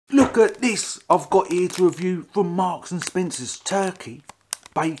look at this. I've got here to review from Marks and Spencer's turkey,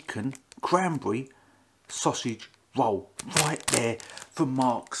 bacon, cranberry, sausage roll. Right there from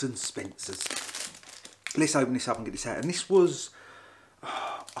Marks and Spencer's. Let's open this up and get this out. And this was,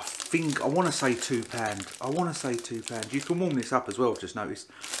 I want to say £2. I want to say £2. You can warm this up as well, I've just noticed.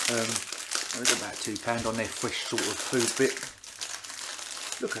 There's about £2 on their fresh sort of food bit.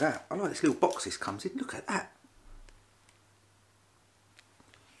 Look at that. I like this little box this comes in. Look at that.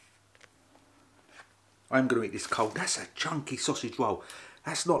 I'm going to eat this cold. That's a chunky sausage roll.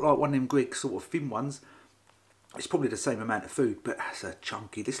 That's not like one of them Greek sort of thin ones. It's probably the same amount of food, but that's a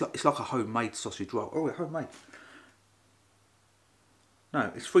chunky. It's like a homemade sausage roll. Oh, homemade.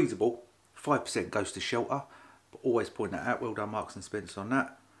 No, it's freezable. 5% goes to shelter. But always point that out. Well done, Marks and Spencer, on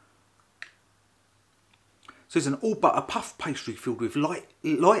that. So it's an all butter puff pastry filled with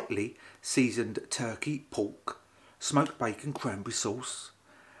lightly seasoned turkey, pork, smoked bacon, cranberry sauce,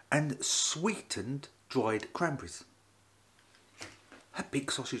 and sweetened dried cranberries. A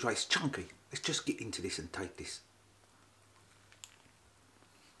big sausage roll. It's chunky. Let's just get into this and take this.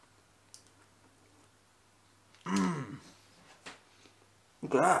 Look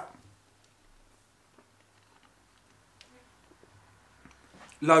at that.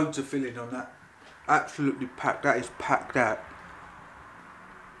 Loads of filling on that. Absolutely packed. That is packed out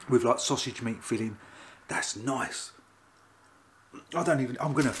with like sausage meat filling. That's nice. I'm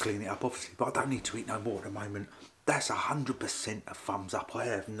going to clean it up obviously, but I don't need to eat no more at the moment. That's 100% a thumbs up. I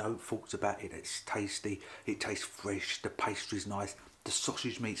have no thoughts about it. It's tasty. It tastes fresh. The pastry's nice. The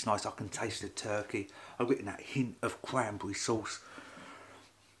sausage meat's nice. I can taste the turkey. I'm getting that hint of cranberry sauce.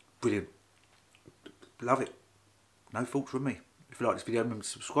 Brilliant. Love it. No faults from me. If you like this video, remember to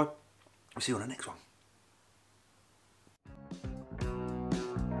subscribe. I'll see you on the next one.